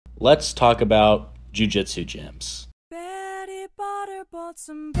let's talk about Jiu-Jitsu gyms. Betty Butter bought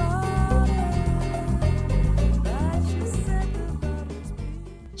some butter, but she said the butter's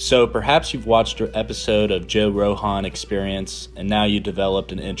big. So perhaps you've watched an episode of Joe Rogan Experience, and now you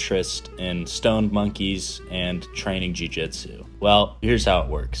developed an interest in stoned monkeys and training jiu-jitsu. Well, here's how it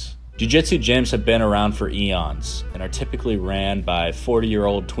works. Jiu-Jitsu gyms have been around for eons and are typically ran by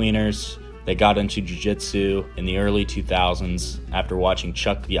 40-year-old tweeners that got into jiu-jitsu in the early 2000s after watching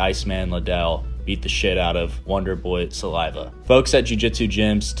Chuck the Iceman Liddell beat the shit out of Wonder Boy Saliva. Folks at jiu-jitsu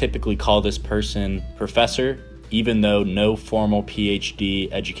gyms typically call this person professor, even though no formal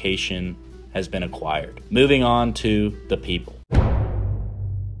PhD education has been acquired. Moving on to the people.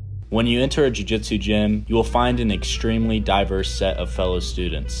 When you enter a jiu-jitsu gym, you will find an extremely diverse set of fellow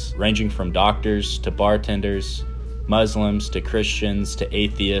students, ranging from doctors to bartenders, Muslims to Christians to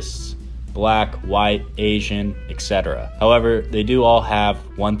atheists, black, white, Asian, etc. However, they do all have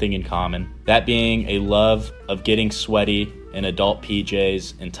one thing in common, that being a love of getting sweaty in adult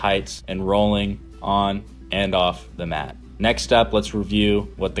PJs and tights and rolling on and off the mat. Next up, let's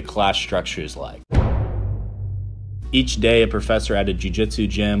review what the class structure is like. Each day, a professor at a jiu-jitsu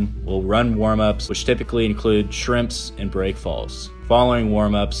gym will run warm-ups, which typically include shrimps and break falls. Following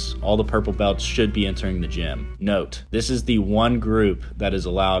warm-ups, all the purple belts should be entering the gym. Note, this is the one group that is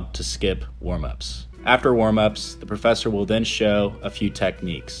allowed to skip warm-ups. After warm-ups, the professor will then show a few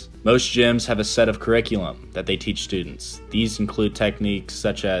techniques. Most gyms have a set of curriculum that they teach students. These include techniques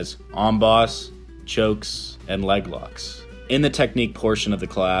such as en boss, chokes, and leg locks. In the technique portion of the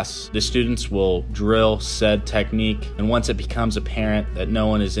class, the students will drill said technique, and once it becomes apparent that no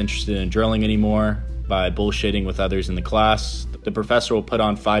one is interested in drilling anymore by bullshitting with others in the class, the professor will put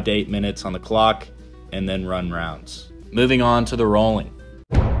on 5 to 8 minutes on the clock and then run rounds. Moving on to the rolling.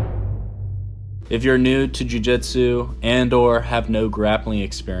 If you're new to jiu-jitsu and or have no grappling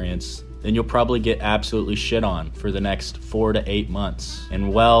experience, then you'll probably get absolutely shit on for the next 4 to 8 months.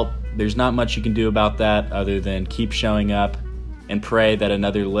 And well, there's not much you can do about that other than keep showing up and pray that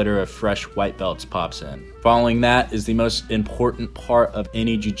another litter of fresh white belts pops in. Following that is the most important part of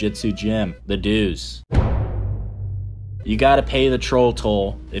any jiu-jitsu gym, the dues. You gotta pay the troll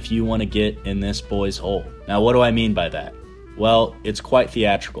toll if you wanna get in this boy's hole. Now, what do I mean by that? Well, it's quite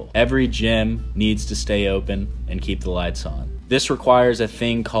theatrical. Every gym needs to stay open and keep the lights on. This requires a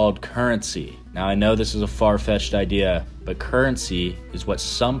thing called currency. Now, I know this is a far-fetched idea, but currency is what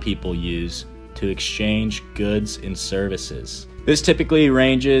some people use to exchange goods and services. This typically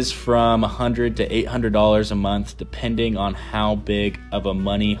ranges from $100 to $800 a month, depending on how big of a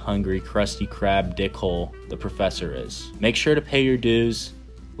money-hungry Krusty Krab dickhole the professor is. Make sure to pay your dues,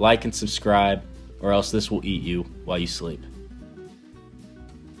 like and subscribe, or else this will eat you while you sleep.